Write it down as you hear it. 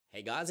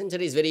Hey guys, in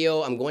today's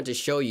video, I'm going to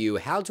show you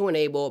how to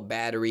enable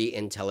battery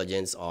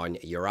intelligence on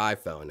your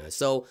iPhone.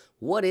 So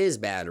what is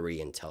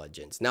battery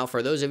intelligence? Now,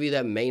 for those of you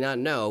that may not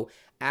know,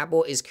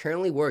 Apple is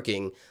currently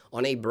working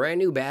on a brand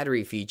new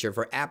battery feature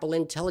for Apple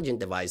Intelligent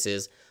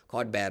devices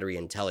called battery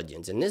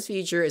intelligence. And this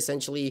feature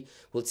essentially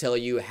will tell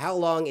you how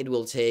long it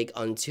will take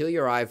until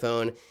your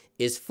iPhone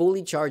is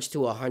fully charged to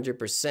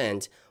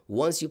 100%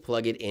 once you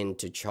plug it in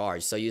to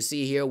charge. So you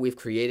see here, we've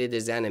created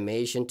this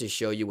animation to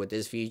show you what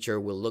this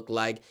feature will look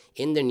like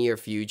in the near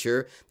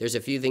future. There's a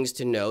few things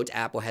to note.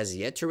 Apple has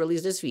yet to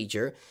release this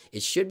feature.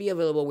 It should be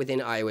available within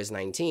iOS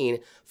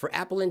 19 for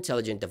Apple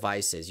Intelligent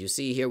devices. You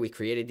see here, we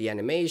created the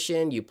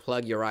animation. You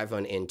plug your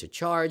iPhone in to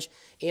charge,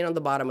 and on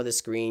the bottom of the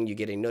screen, you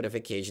get a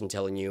notification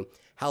telling you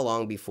how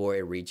long before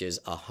it reaches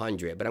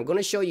 100. But I'm going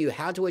to show you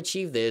how to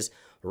achieve this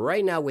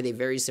right now with a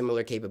very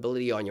similar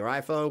capability on your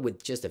iPhone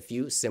with just a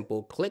few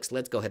simple clicks.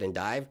 Let's go ahead and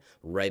dive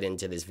right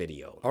into this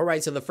video. All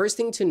right, so the first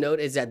thing to note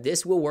is that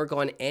this will work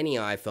on any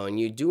iPhone.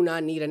 You do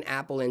not need an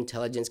Apple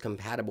Intelligence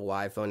compatible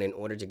iPhone in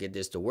order to get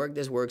this to work.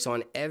 This works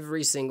on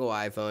every single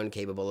iPhone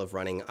capable of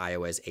running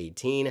iOS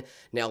 18.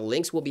 Now,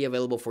 links will be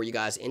available for you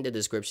guys in the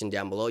description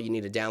down below. You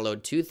need to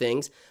download two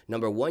things.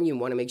 Number one, you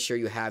want to make sure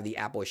you have the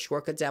Apple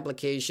Shortcuts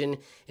application.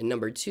 And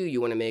number two,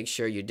 you want to make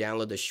sure you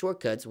download the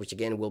shortcuts, which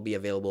again will be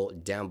available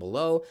down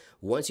below.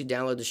 Once you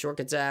download the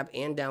Shortcuts app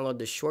and download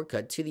the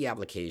shortcut to the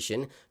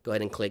application, go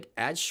ahead and click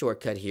Add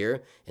Shortcut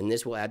here, and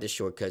this will add the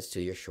shortcuts to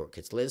your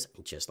shortcuts list,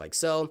 just like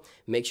so.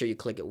 Make sure you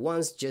click it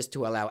once just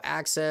to allow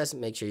access.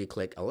 Make sure you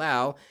click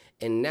Allow,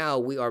 and now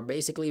we are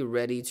basically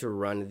ready to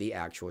run the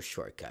actual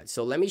shortcut.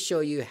 So let me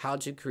show you how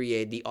to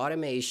create the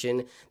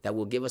automation that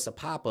will give us a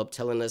pop-up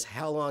telling us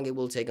how long it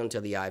will take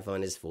until the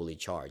iPhone is fully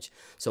charged.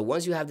 So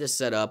once you have this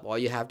set up, all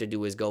you have to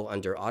do is go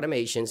under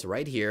Automations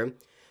right here,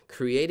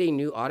 create a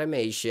new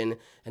automation,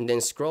 and then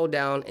scroll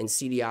down and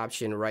see the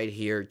option right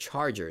here,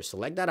 charger.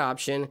 Select that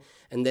option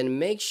and then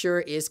make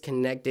sure it's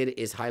connected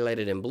is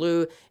highlighted in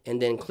blue,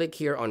 and then click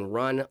here on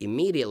run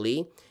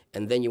immediately.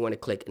 And then you want to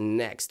click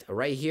next.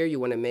 Right here, you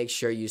want to make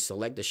sure you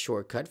select the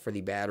shortcut for the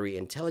battery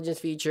intelligence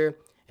feature.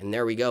 And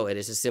there we go. It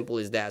is as simple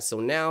as that. So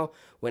now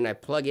when I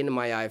plug into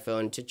my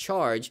iPhone to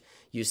charge,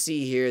 you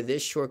see here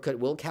this shortcut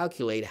will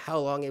calculate how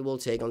long it will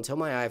take until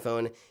my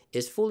iPhone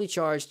is fully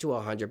charged to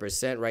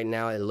 100%. Right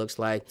now, it looks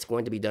like it's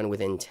going to be done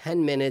within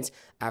 10 minutes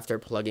after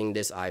plugging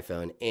this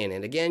iPhone in.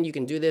 And again, you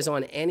can do this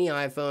on any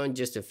iPhone,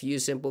 just a few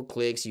simple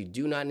clicks. You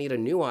do not need a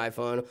new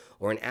iPhone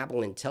or an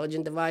Apple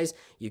Intelligent device.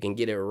 You can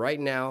get it right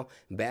now,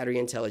 battery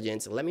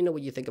intelligence. Let me know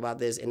what you think about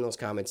this in those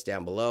comments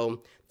down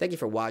below. Thank you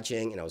for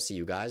watching, and I'll see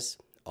you guys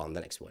on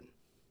the next one.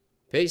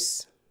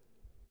 Peace.